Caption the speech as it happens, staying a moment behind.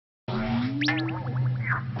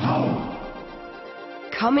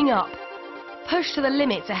Coming up, push to the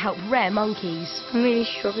limit to help rare monkeys. I'm really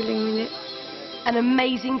struggling with it. An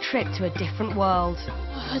amazing trip to a different world.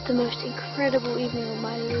 I had the most incredible evening of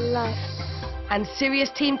my life. And serious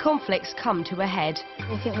team conflicts come to a head.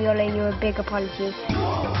 I think we all owe you a big apology.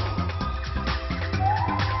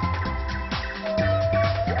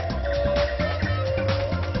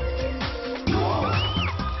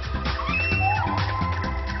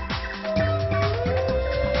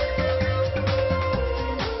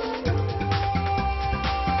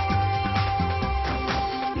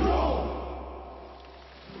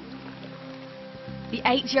 The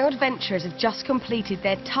 8 young adventurers have just completed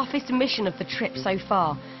their toughest mission of the trip so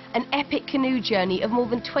far, an epic canoe journey of more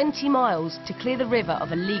than 20 miles to clear the river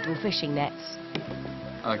of illegal fishing nets.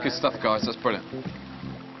 Good stuff, guys, that's brilliant.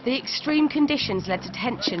 The extreme conditions led to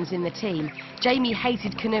tensions in the team. Jamie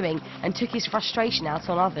hated canoeing and took his frustration out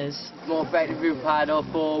on others. More effective if you paddle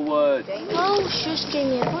forward. Oh, shush,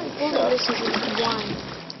 Jamie, I can't bother listening to this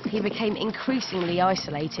whine. He became increasingly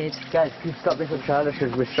isolated. Guys, can you stop being so childish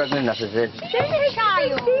because we're struggling enough as it is.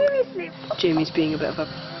 Seriously? Jamie's being a bit of a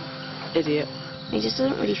idiot. He just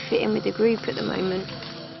doesn't really fit in with the group at the moment.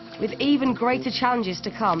 With even greater challenges to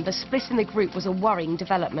come, the split in the group was a worrying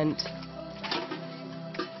development.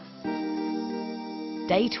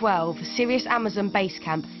 Day 12, Sirius Amazon Base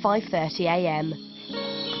Camp, 5:30 AM.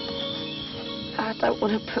 I don't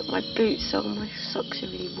want to put my boots on. My socks are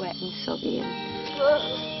really wet and soggy.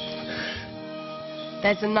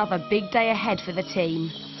 There's another big day ahead for the team.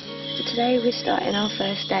 So today we're starting our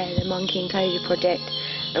first day of the Monkey Enclosure project.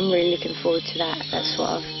 I'm really looking forward to that. That's what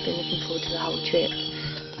I've been looking forward to the whole trip.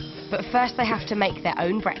 But first they have to make their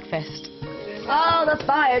own breakfast. Oh, the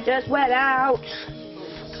fire just went out!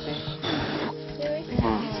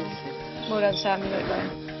 Well done, Sam, you look well.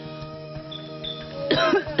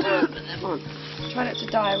 Try not to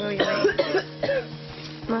die, will you, mate?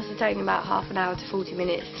 It must have taken about half an hour to 40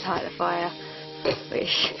 minutes to light the fire,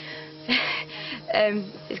 which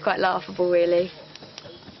is quite laughable, really.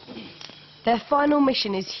 Their final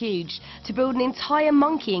mission is huge, to build an entire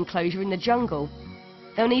monkey enclosure in the jungle.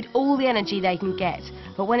 They'll need all the energy they can get,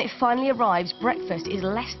 but when it finally arrives, breakfast is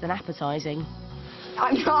less than appetising.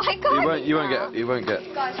 I can't. You won't get.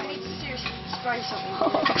 Guys, we need to seriously spray something.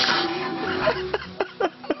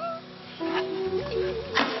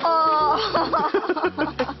 Oh!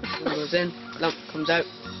 Goes in, lump comes out,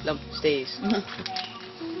 lump stays.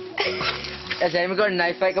 Has anyone got a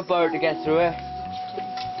knife like a bird to get through it?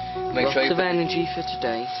 Lots of energy for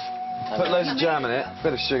today. Put loads of jam in it, a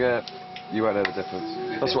bit of sugar, you won't know the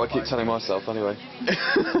difference. That's what I keep telling myself anyway.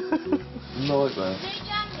 Nightmare.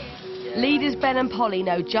 Leaders Ben and Polly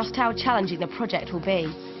know just how challenging the project will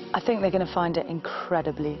be. I think they're going to find it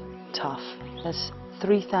incredibly tough. There's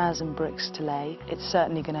 3,000 bricks to lay. It's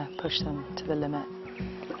certainly going to push them to the limit.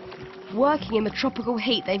 Working in the tropical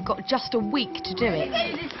heat, they've got just a week to do it.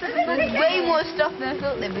 There's way more stuff than I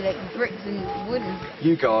thought there'd be, like bricks and wood and stuff.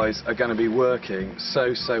 You guys are going to be working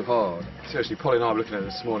so hard. Seriously, Polly and I were looking at it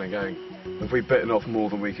this morning going, have we bitten off more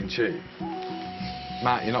than we can chew?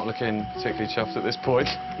 Matt, you're not looking particularly chuffed at this point.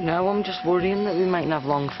 No, I'm just worrying that we mightn't have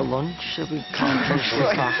long for lunch, so we can't finish the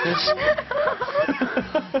crackers.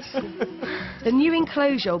 The new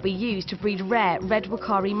enclosure will be used to breed rare red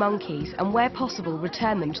wakari monkeys and, where possible,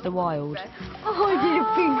 return them to the wild. Oh, I did a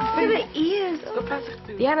pink for the ears.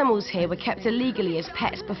 The animals here were kept illegally as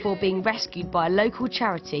pets before being rescued by a local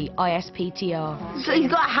charity, ISPTR. So he's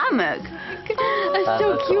got a hammock. That's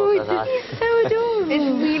so cute. It's so adorable. It's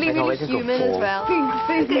really human as well.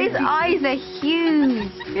 His eyes are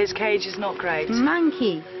huge. His cage is not great.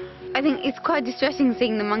 Monkey. I think it's quite distressing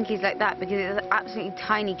seeing the monkeys like that because it's an absolutely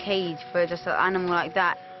tiny cage for just an animal like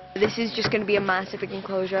that. This is just going to be a massive big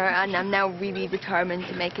enclosure, and I'm now really determined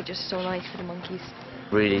to make it just so nice for the monkeys.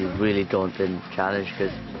 Really daunting challenge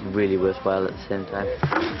because really worthwhile at the same time.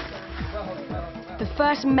 The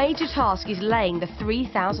first major task is laying the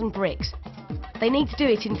 3,000 bricks. They need to do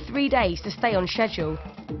it in 3 days to stay on schedule.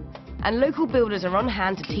 And local builders are on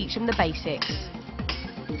hand to teach them the basics.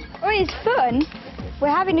 Oh, it's fun. We're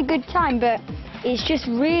having a good time, but it's just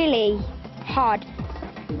really hard.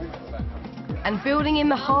 And building in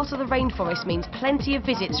the heart of the rainforest means plenty of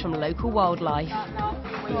visits from local wildlife.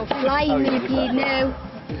 Oh, flying millipede, no.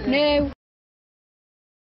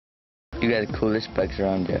 You get the coolest bugs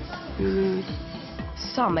around here.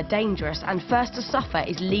 Some are dangerous, and first to suffer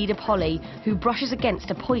is leader Polly, who brushes against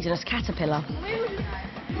a poisonous caterpillar.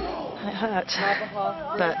 It hurt,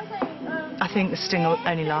 but I think the sting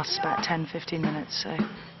only lasts about 10-15 minutes, so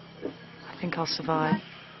I think I'll survive.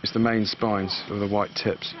 It's the main spines with the white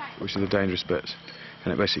tips, which are the dangerous bits.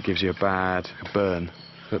 and it basically gives you a bad burn.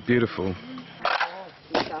 But beautiful.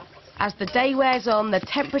 As the day wears on, the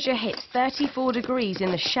temperature hits 34 degrees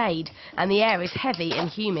in the shade and the air is heavy and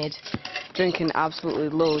humid. Drinking absolutely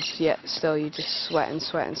loads, yet still you just sweat and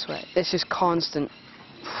sweat and sweat. It's just constant,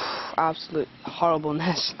 absolute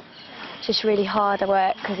horribleness. It's just really hard at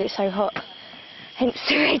work because it's so hot. Hence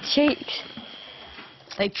the red cheeks.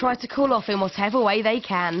 They try to cool off in whatever way they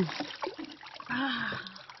can.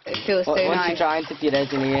 It feels so Once nice. you try and dip your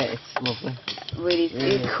head in here, it's lovely. Really,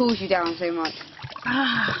 it cools you down so much.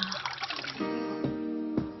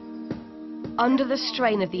 Under the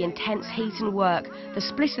strain of the intense heat and work, the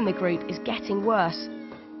split in the group is getting worse.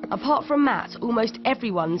 Apart from Matt, almost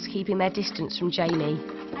everyone's keeping their distance from Jamie.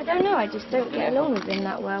 I don't know, I just don't get along with him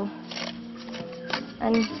that well.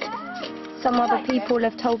 And some other people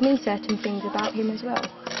have told me certain things about him as well.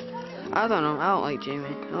 I don't know, I don't like Jamie.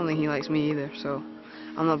 I don't think he likes me either, so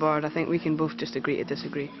I'm not bothered. I think we can both just agree to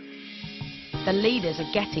disagree. The leaders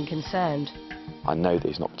are getting concerned. I know that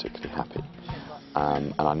he's not particularly happy,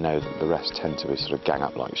 and I know that the rest tend to be sort of gang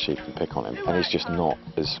up like sheep and pick on him, and he's just not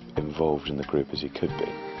as involved in the group as he could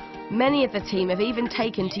be. Many of the team have even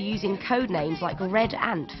taken to using code names like Red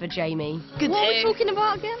Ant for Jamie. What are we talking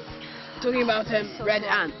about again? Talking about him, red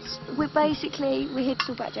ants. We're here to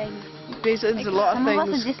talk about Jamie. Basically, there's a lot of Some of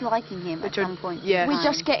us things. are disliking him at some point. Yeah. We're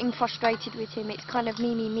just getting frustrated with him. It's kind of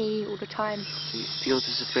me all the time. The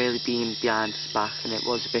others have really been behind his back, and it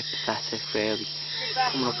was a bit pathetic, really.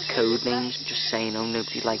 Coming up with code names and just saying, oh,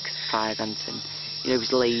 nobody likes the fire ant, and, you know,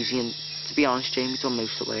 he's lazy, and to be honest, Jamie's done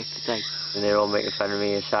most of the work today. And they were all making fun of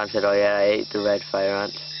me, and Sam said, oh yeah, I hate the red fire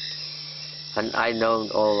ant. And I'd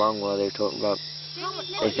known all along what they were talking about.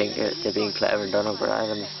 They think they're being clever and done it, but I've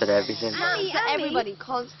understood everything. Everybody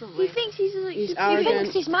constantly. He thinks he's arrogant, he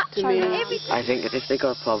thinks he's macho. I think that if they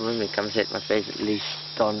got a problem with me, come sit in my face, at least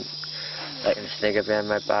don't like a snigger behind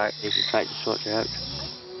my back. They should try to sort you out.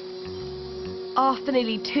 After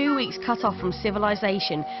nearly 2 weeks cut off from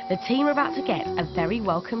civilization, the team are about to get a very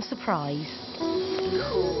welcome surprise.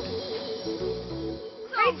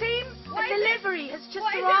 Hey team, a delivery has just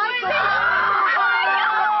arrived. No.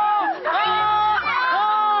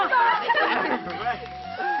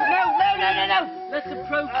 Let's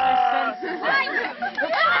approach this then.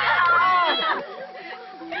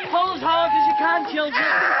 Pull as hard as you can, children.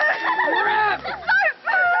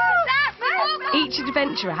 Each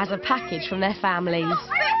adventurer has a package from their families.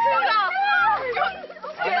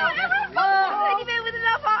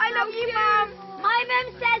 My mum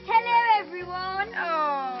says hello, everyone.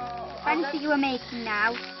 Friends that you are making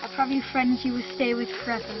now are probably friends you will stay with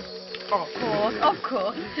forever. Of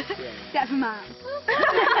course. Except for Mum.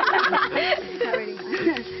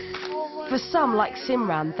 For some, like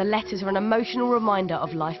Simran, the letters are an emotional reminder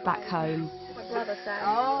of life back home.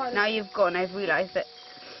 Now you've gone, I've realised that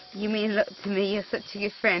you mean a lot to me. You're such a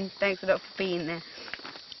good friend. Thanks a lot for being there.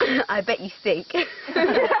 I bet you stink.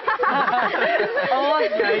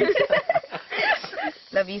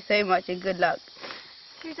 Love you so much and good luck.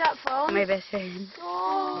 Who's that from? My best friend.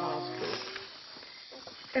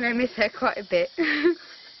 And I miss her quite a bit.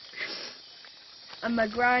 And my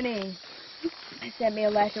granny sent me a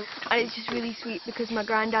letter, and it's just really sweet because my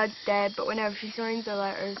granddad's dead, but whenever she signs the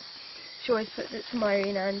letters, she always puts it to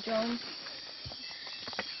Maureen and John.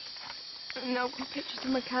 And I've got pictures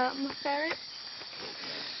of my cat and my ferret.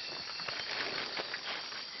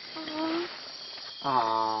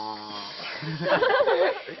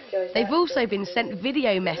 They've also been sent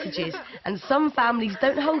video messages, and some families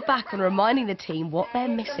don't hold back on reminding the team what they're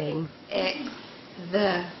missing. It's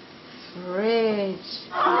the fridge.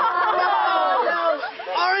 No!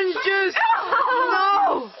 Orange juice!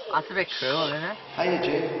 No! That's a bit cruel, isn't it? Hiya,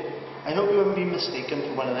 Jay. I hope you haven't been mistaken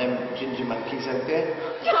for one of them ginger monkeys out there.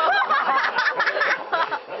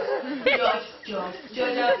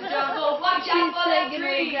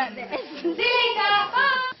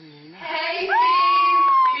 Hey,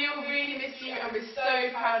 we all really miss you and we're so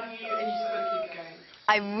proud of you and you just got to keep it going.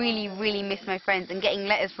 I really miss my friends, and getting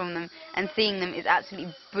letters from them and seeing them is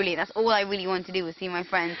absolutely brilliant. That's all I really want to do, is see my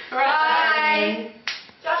friends. Right.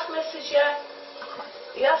 Josh misses you.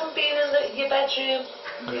 You haven't been in your bedroom.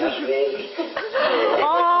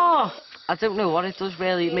 I don't know what it does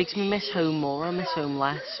really. It makes me miss home more. I miss home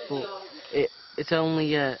less, but it's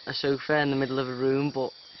only a sofa in the middle of a room,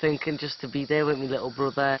 but thinking just to be there with my little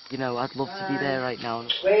brother, you know, I'd love to be there right now.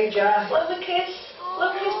 Wait, Jack. Love a kiss.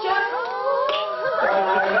 Love a kiss, Jack.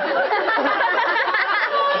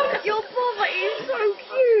 Your brother is so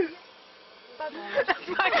cute.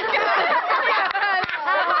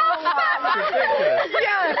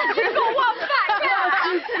 Yeah, you got one back.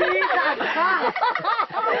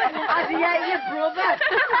 Has he ate your brother?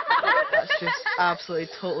 That's just absolutely,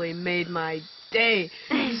 totally made my day,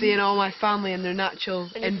 seeing all my family in their natural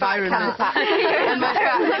environment. And my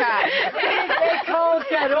fat cat. They can't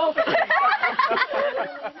get up.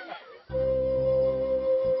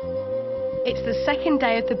 It's the second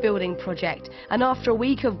day of the building project, and after a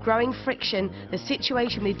week of growing friction, the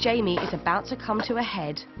situation with Jamie is about to come to a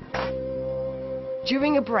head.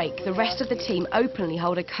 During a break, the rest of the team openly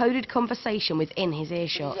hold a coded conversation within his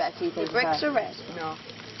earshot. The bricks are red. No.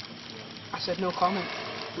 I said no comment.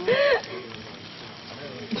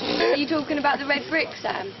 Are you talking about the red bricks,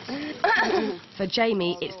 Sam? For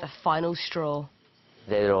Jamie, it's the final straw.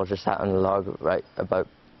 They were all just sat on the log right about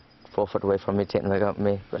 4 foot away from me, taking a look at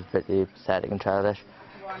me. It was pretty pathetic and childish.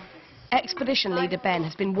 Expedition leader Ben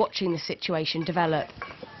has been watching the situation develop.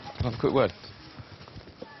 Can I have a quick word?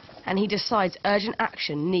 And he decides urgent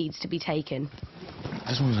action needs to be taken.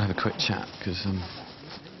 I just wanted to have a quick chat, because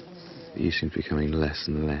you seem to be becoming less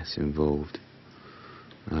and less involved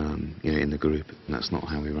in the group, and that's not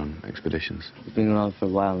how we run expeditions. It's been going on for a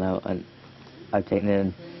while now, and I've taken it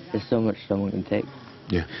in. There's so much someone can take.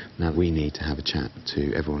 Yeah, now we need to have a chat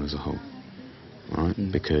to everyone as a whole, all right?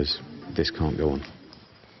 Because this can't go on.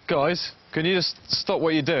 Guys, can you just stop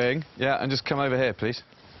what you're doing, yeah, and just come over here, please?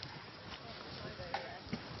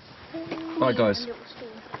 Right, guys,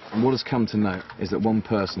 and what has come to note is that one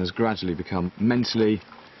person has gradually become mentally,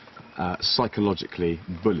 psychologically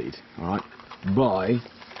bullied, all right, by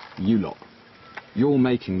you lot. You're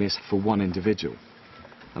making this for one individual,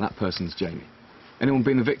 and that person's Jamie. Anyone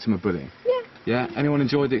been the victim of bullying? Yeah. Yeah? Anyone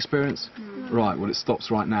enjoyed the experience? Right, well, it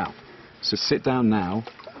stops right now. So sit down now,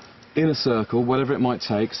 in a circle, whatever it might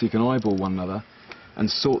take, so you can eyeball one another, and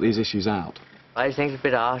sort these issues out. I think it's a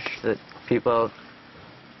bit harsh that people,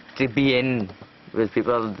 to be in with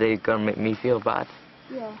people, they're going to make me feel bad.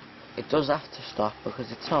 Yeah. It does have to stop,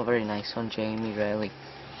 because it's not very nice on Jamie, really.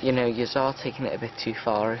 You know, you are taking it a bit too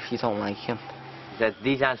far if you don't like him.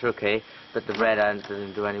 These ants are okay, but the red ant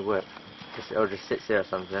doesn't do any work. Or just sits there or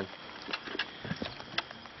something.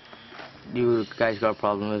 You guys got a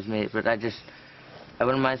problem with me, but I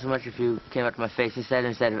wouldn't mind so much if you came up to my face instead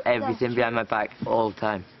of everything behind my back all the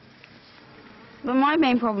time. But my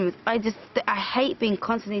main problem is I hate being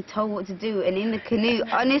constantly told what to do, and in the canoe,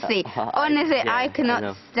 honestly, I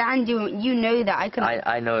cannot stand you. You know that I cannot.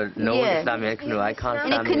 I know. No one can stand me in a canoe. I can't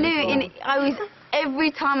stand in a canoe.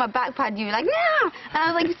 Every time I backpacked you, like, nah! And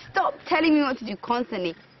I was like, stop telling me what to do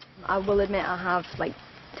constantly. I will admit I have, like,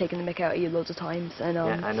 taken the mick out of you loads of times. And,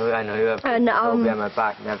 yeah, I know you have. And, behind my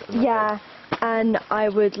back, never yeah, and I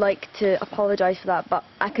would like to apologise for that, but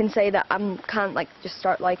I can say that I can't, like, just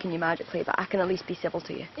start liking you magically, but I can at least be civil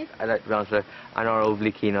to you. I'd like to be honest with you, I'm not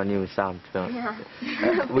overly keen on you and Sam, to be honest.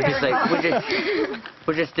 Yeah.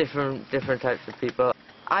 We're just different types of people.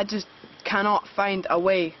 I just cannot find a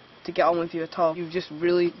way to get on with you at all. You've just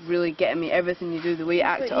really, really getting me. Everything you do, the way you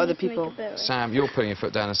act to other people. Sam, you're putting your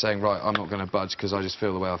foot down and saying, right, I'm not going to budge because I just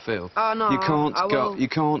feel the way I feel. Oh no, you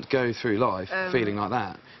can't go through life feeling like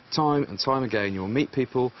that. Time and time again, you'll meet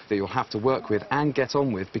people that you'll have to work with and get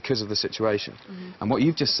on with because of the situation. And what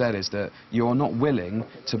you've just said is that you're not willing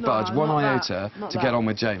to budge one iota to get on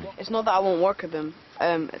with Jamie. It's not that I won't work with him.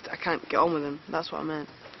 I can't get on with him. That's what I meant.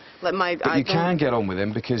 Like but you can get on with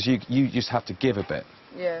him because you just have to give a bit.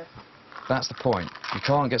 Yeah. That's the point. You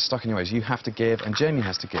can't get stuck in your ways. You have to give, and Jamie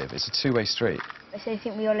has to give. It's a two-way street. So I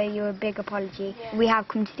think we all owe you a big apology. Yeah. We have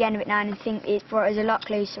come to the end of it now, and I think it brought us a lot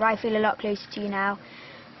closer. I feel a lot closer to you now,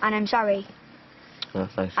 and I'm sorry. No,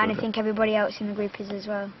 thanks. And I think everybody else in the group is as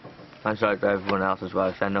well. I'm sorry to everyone else as well,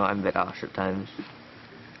 because I know I'm a bit harsh at times.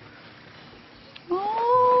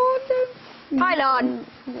 Oh, no. Pylon!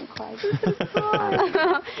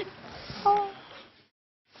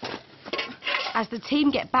 As the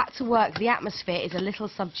team get back to work, the atmosphere is a little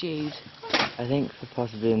subdued. I think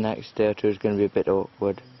possibly the next day or two is going to be a bit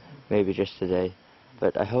awkward, maybe just today.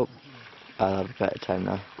 But I hope I'll have a better time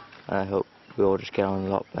now, and I hope we all just get on a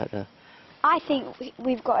lot better. I think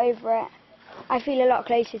we've got over it. I feel a lot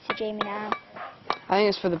closer to Jamie now. I think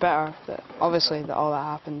it's for the better, obviously, that all that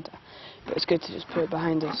happened. But it's good to just put it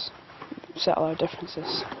behind us, settle our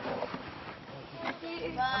differences.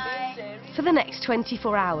 For the next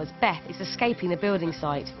 24 hours, Beth is escaping the building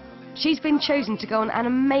site. She's been chosen to go on an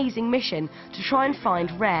amazing mission to try and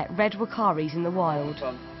find rare red wakaris in the wild.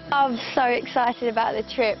 I'm so excited about the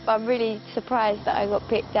trip. I'm really surprised that I got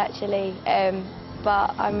picked, actually.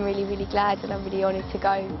 But I'm really, really glad, and I'm really honoured to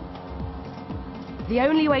go. The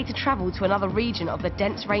only way to travel to another region of the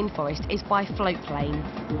dense rainforest is by float plane.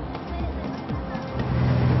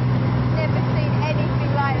 Never seen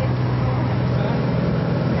anything like this before.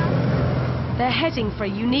 They're heading for a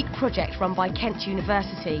unique project run by Kent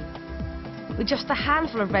University. With just a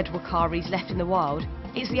handful of red wakaris left in the wild,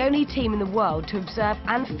 it's the only team in the world to observe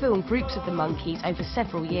and film groups of the monkeys over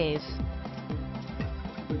several years.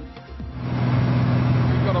 We've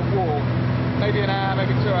got to walk, maybe an hour,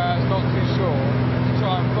 maybe 2 hours, not too sure, to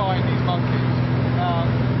try and find these monkeys.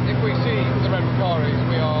 If we see the red wakaris,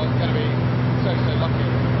 we are going to be so lucky.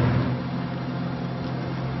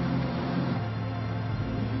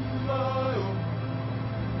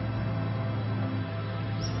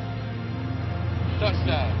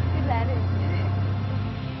 Touchdown.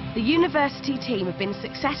 The university team have been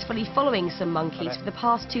successfully following some monkeys for the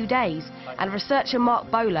past 2 days, and researcher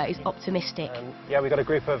Mark Bowler is optimistic. Yeah, we've got a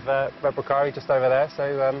group of red wakari just over there, so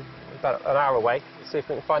about an hour away. Let's see if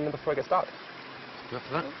we can find them before it gets dark. You up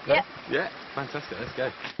for that? Yeah. Yeah, fantastic, let's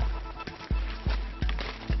go.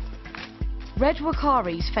 Red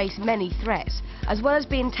wakaris face many threats. As well as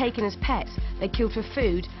being taken as pets, they're killed for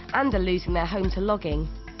food and are losing their home to logging.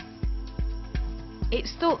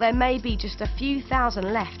 It's thought there may be just a few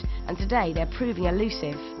thousand left, and today they're proving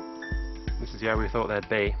elusive. This is the area we thought they'd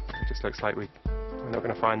be. It just looks like we're not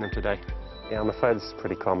going to find them today. Yeah, I'm afraid this is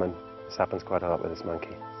pretty common. This happens quite a lot with this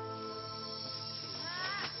monkey.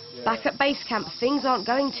 Back at base camp, things aren't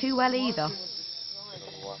going too well either.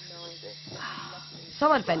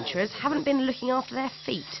 Some adventurers haven't been looking after their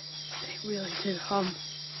feet. They really do hum.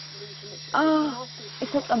 Oh,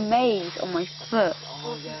 it's like a maze on my foot.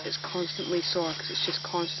 It's constantly sore because it's just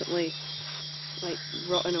constantly like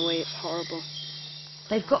rotting away. It's horrible.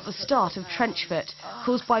 They've got the start of trench foot,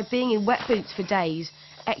 caused by being in wet boots for days.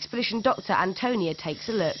 Expedition Doctor Antonia takes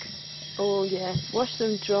a look. Oh yeah, wash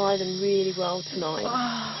them, dry them really well tonight.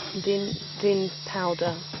 Then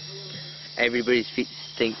powder. Everybody's feet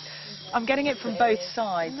stink. I'm getting it from both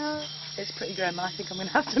sides. No. It's pretty grim. I think I'm going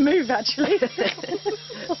to have to move, actually.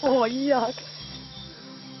 Oh, yuck.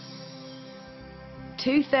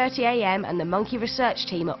 2:30 AM and the monkey research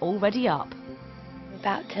team are already up. We're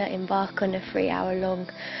about to embark on a 3-hour-long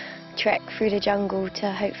trek through the jungle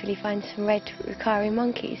to hopefully find some red wakari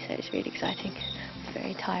monkeys, so it's really exciting. It's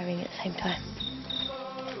very tiring at the same time.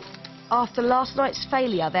 After last night's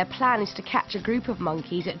failure, their plan is to catch a group of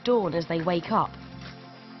monkeys at dawn as they wake up.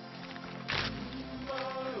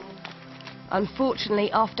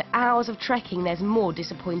 Unfortunately, after hours of trekking, there's more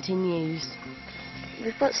disappointing news.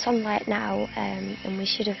 We've got sunlight now, and we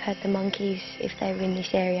should have heard the monkeys if they were in this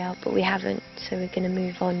area, but we haven't, so we're going to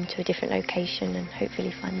move on to a different location and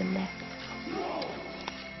hopefully find them there.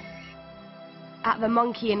 At the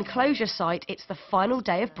monkey enclosure site, it's the final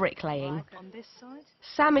day of bricklaying.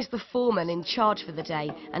 Sam is the foreman in charge for the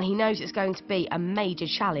day, and he knows it's going to be a major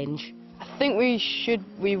challenge. I think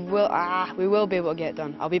we will be able to get it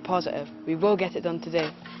done. I'll be positive. We will get it done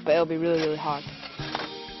today, but it'll be really, really hard.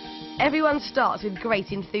 Everyone starts with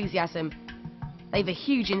great enthusiasm. They've a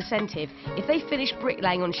huge incentive. If they finish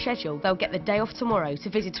bricklaying on schedule, they'll get the day off tomorrow to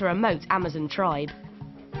visit a remote Amazon tribe.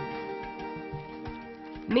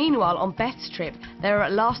 Meanwhile, on Beth's trip, there are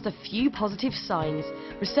at last a few positive signs.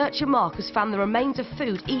 Researcher Mark has found the remains of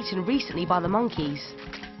food eaten recently by the monkeys.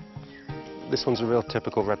 This one's a real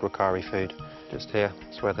typical red wakari food. Just here,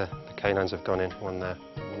 it's where the canines have gone in, one there,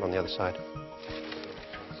 one on the other side.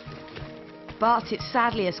 But it's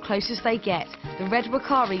sadly as close as they get. The red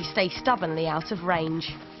wakari stay stubbornly out of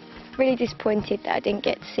range. Really disappointed that I didn't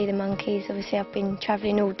get to see the monkeys. Obviously I've been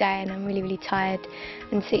travelling all day and I'm really, really tired,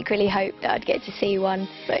 and secretly hoped that I'd get to see one,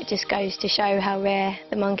 but it just goes to show how rare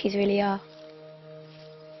the monkeys really are.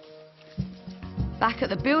 Back at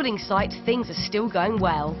the building site, things are still going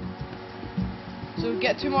well. So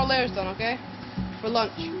get 2 more layers done, okay? For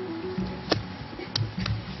lunch.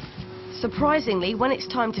 Surprisingly, when it's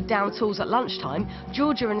time to down tools at lunchtime,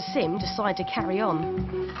 Georgia and Sim decide to carry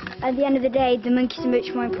on. At the end of the day, the monkeys are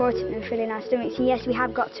much more important than filling our stomachs. And yes, we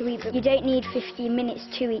have got to eat, but you don't need 15 minutes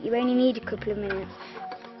to eat. You only need a couple of minutes.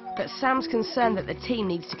 But Sam's concerned that the team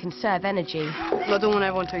needs to conserve energy. I don't want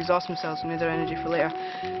everyone to exhaust themselves and need their energy for later.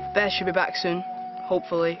 Beth should be back soon,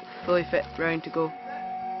 hopefully, fully fit, ready to go.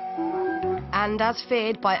 And as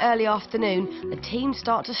feared, by early afternoon, the team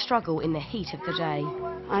start to struggle in the heat of the day.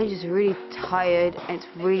 I'm just really tired, and it's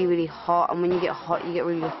really, really hot, and when you get hot, you get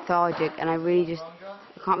really lethargic, and I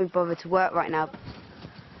can't be bothered to work right now.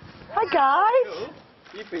 Hi, guys.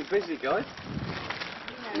 You've been busy, guys.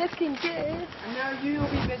 Looking good. And now you'll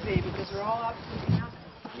be busy, because we're all absolutely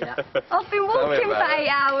happy. I've been walking for 8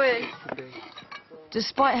 hours.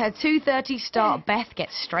 Despite her 2:30 start, Beth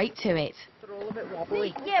gets straight to it. They're all a bit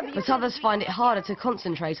wobbly. But others find it harder to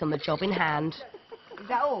concentrate on the job in hand. Is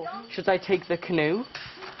that all? Should I take the canoe?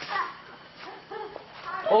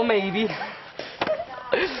 Or maybe the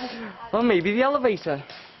elevator.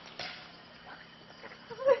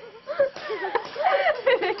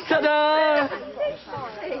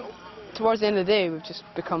 Towards the end of the day, we've just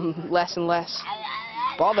become less and less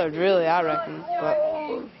bothered, really, I reckon. But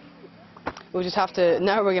we'll just have to,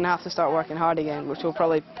 now we're going to have to start working hard again, which we'll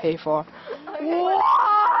probably pay for.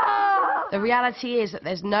 The reality is that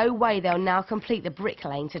there's no way they'll now complete the brick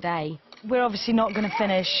lane today. We're obviously not going to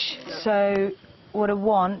finish, so what I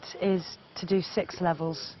want is to do 6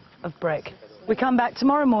 levels of brick. We come back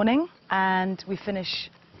tomorrow morning and we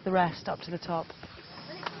finish the rest up to the top.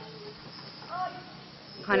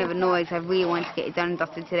 Kind of annoyed because I really wanted to get it done and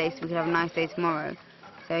dusted today so we could have a nice day tomorrow.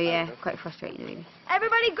 So yeah, quite frustrating really.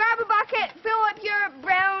 Everybody grab a bucket, fill up your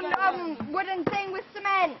brown wooden thing with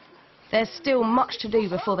cement. There's still much to do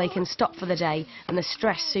before they can stop for the day, and the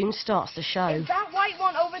stress soon starts to show. It's that white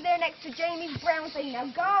one over there next to Jamie's brown thing.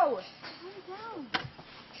 Now go!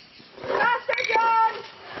 Faster, John!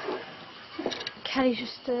 Kelly's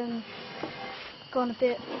just gone a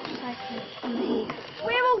bit psycho on the heat.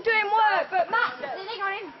 We're all doing work, but Matt's sitting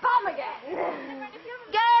on his bum again.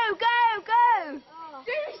 Go, go, go!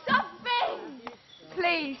 Do something!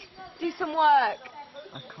 Please, do some work.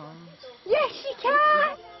 I can't. Yes, you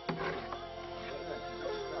can!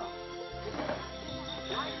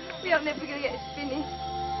 We are never going to get it finished.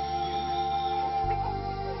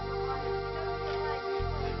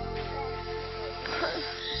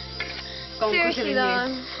 Seriously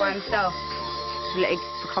though, by himself. Let it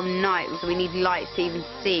become night because we need lights to even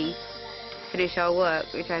see, finish our work,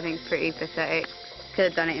 which I think is pretty pathetic. Could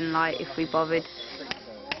have done it in light if we bothered.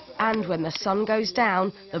 And when the sun goes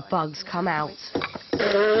down, the bugs come out.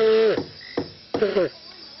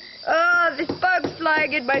 Oh, this bug's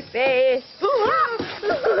flying in my face.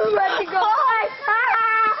 Where'd you go?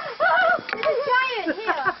 There's a giant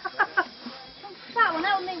here. That one,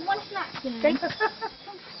 that'll make one snack.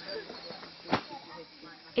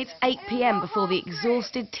 It's 8 p.m. before the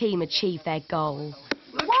exhausted team achieve their goal.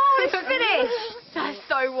 Whoa, it's finished! That's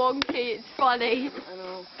so wonky, it's funny. I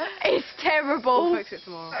know. It's terrible. We'll fix it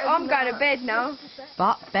tomorrow. I'm going to bed now.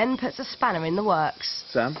 But Ben puts a spanner in the works.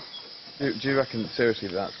 Sam, do you reckon seriously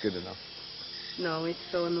that's good enough? No, we need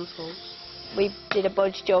to fill in those holes. We did a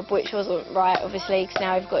bodge job, which wasn't right, obviously, because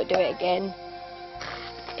now we've got to do it again.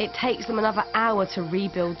 It takes them another hour to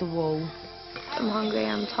rebuild the wall. I'm hungry,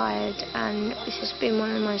 I'm tired, and this has been one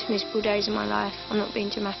of the most miserable days of my life. I'm not being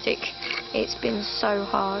dramatic. It's been so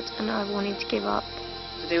hard, and I wanted to give up.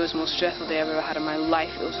 Today was the most stressful day I've ever had in my life.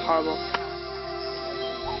 It was horrible.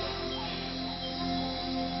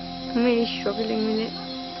 I'm really struggling with it.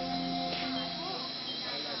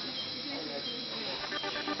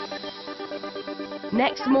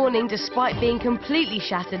 Next morning, despite being completely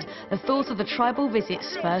shattered, the thought of the tribal visit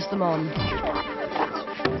spurs them on.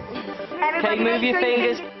 Okay, move your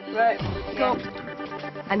fingers. Right, go.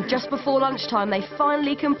 And just before lunchtime, they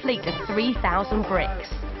finally complete the 3,000 bricks.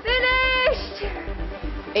 Finished!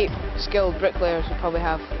 8 skilled bricklayers would probably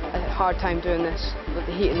have a hard time doing this with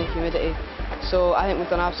the heat and the humidity. So I think we've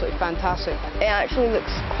done absolutely fantastic. It actually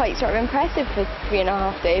looks quite sort of impressive for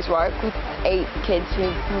 3.5 days work with 8 kids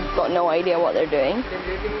who've got no idea what they're doing.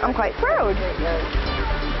 I'm quite proud.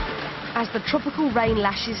 As the tropical rain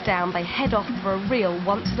lashes down, they head off for a real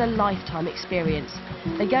once-in-a-lifetime experience.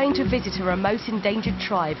 They're going to visit a remote endangered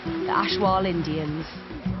tribe, the Ashwal Indians.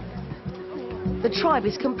 The tribe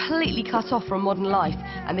is completely cut off from modern life,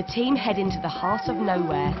 and the team head into the heart of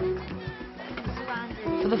nowhere.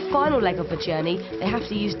 For the final leg of the journey, they have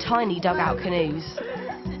to use tiny dugout canoes.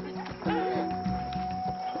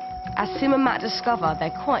 As Sim and Matt discover,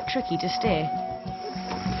 they're quite tricky to steer.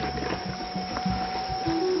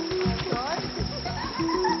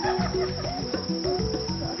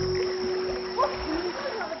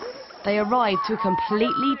 They arrive to a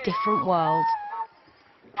completely different world.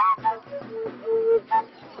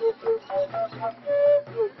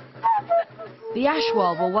 The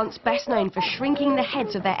Ashwal were once best known for shrinking the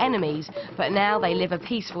heads of their enemies, but now they live a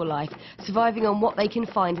peaceful life, surviving on what they can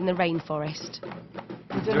find in the rainforest.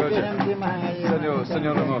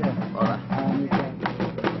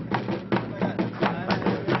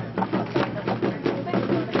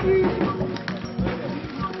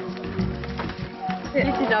 This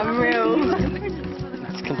is unreal.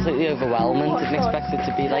 It's completely overwhelming. Didn't expect it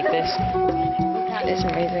to be like this. It's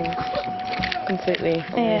amazing. Completely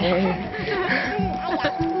amazing.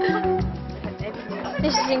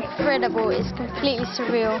 This is incredible. It's completely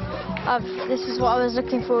surreal. This is what I was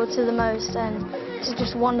looking forward to the most, and it's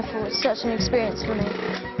just wonderful. It's such an experience for me.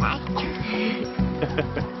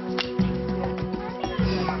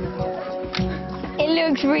 It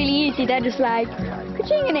looks really easy. They're just like,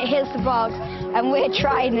 ka-ching, and it hits the box, and we're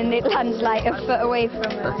trying, and it lands like a foot away from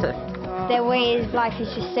us. Their way of life is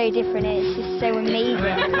just so different. It's just so amazing.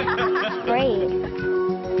 It's great.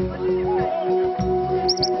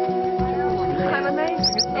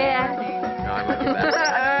 Yeah.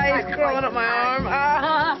 He's crawling up my arm.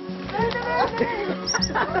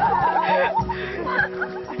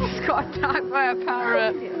 Just got attacked by a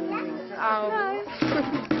parrot. Ow.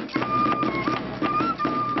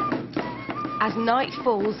 As night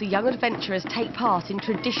falls, the young adventurers take part in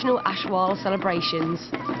traditional Ashwal celebrations.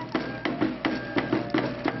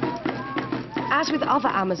 As with other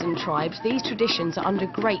Amazon tribes, these traditions are under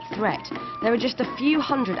great threat. There are just a few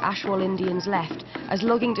hundred Ashwal Indians left, as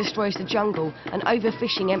logging destroys the jungle and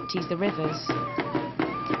overfishing empties the rivers.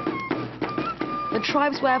 The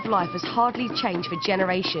tribe's way of life has hardly changed for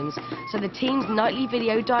generations, so the team's nightly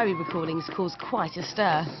video diary recordings cause quite a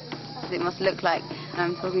stir. It must look like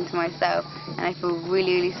I'm talking to myself, and I feel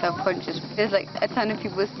really, really self-conscious. There's like a ton of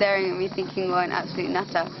people staring at me thinking, well, an absolute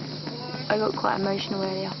nutter. I got quite emotional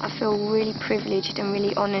earlier. I feel really privileged and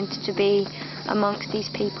really honoured to be amongst these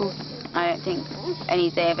people. I don't think any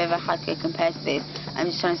day I've ever had could compare to this. I'm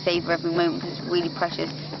just trying to savour every moment because it's really precious.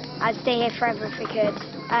 I'd stay here forever if we could,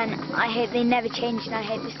 and I hope they never change, and I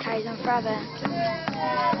hope this carries on forever.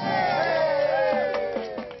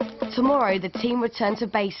 Tomorrow, the team return to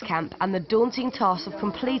base camp and the daunting task of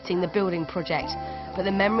completing the building project, but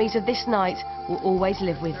the memories of this night will always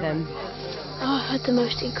live with them. Oh, I've had the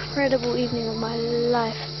most incredible evening of my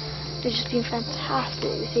life. It's just been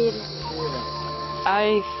fantastic this evening.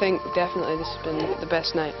 I think definitely this has been the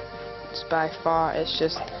best night. It's by far, it's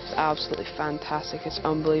absolutely fantastic. It's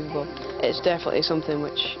unbelievable. It's definitely something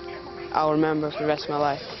which I'll remember for the rest of my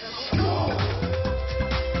life.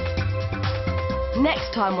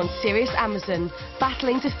 Next time on Serious Amazon,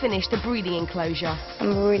 battling to finish the breeding enclosure.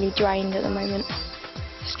 I'm really drained at the moment.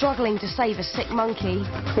 Struggling to save a sick monkey.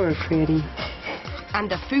 Poor Freddy.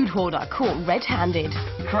 And a food hoarder caught red-handed.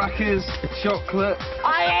 Crackers, chocolate.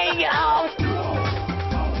 I hate you!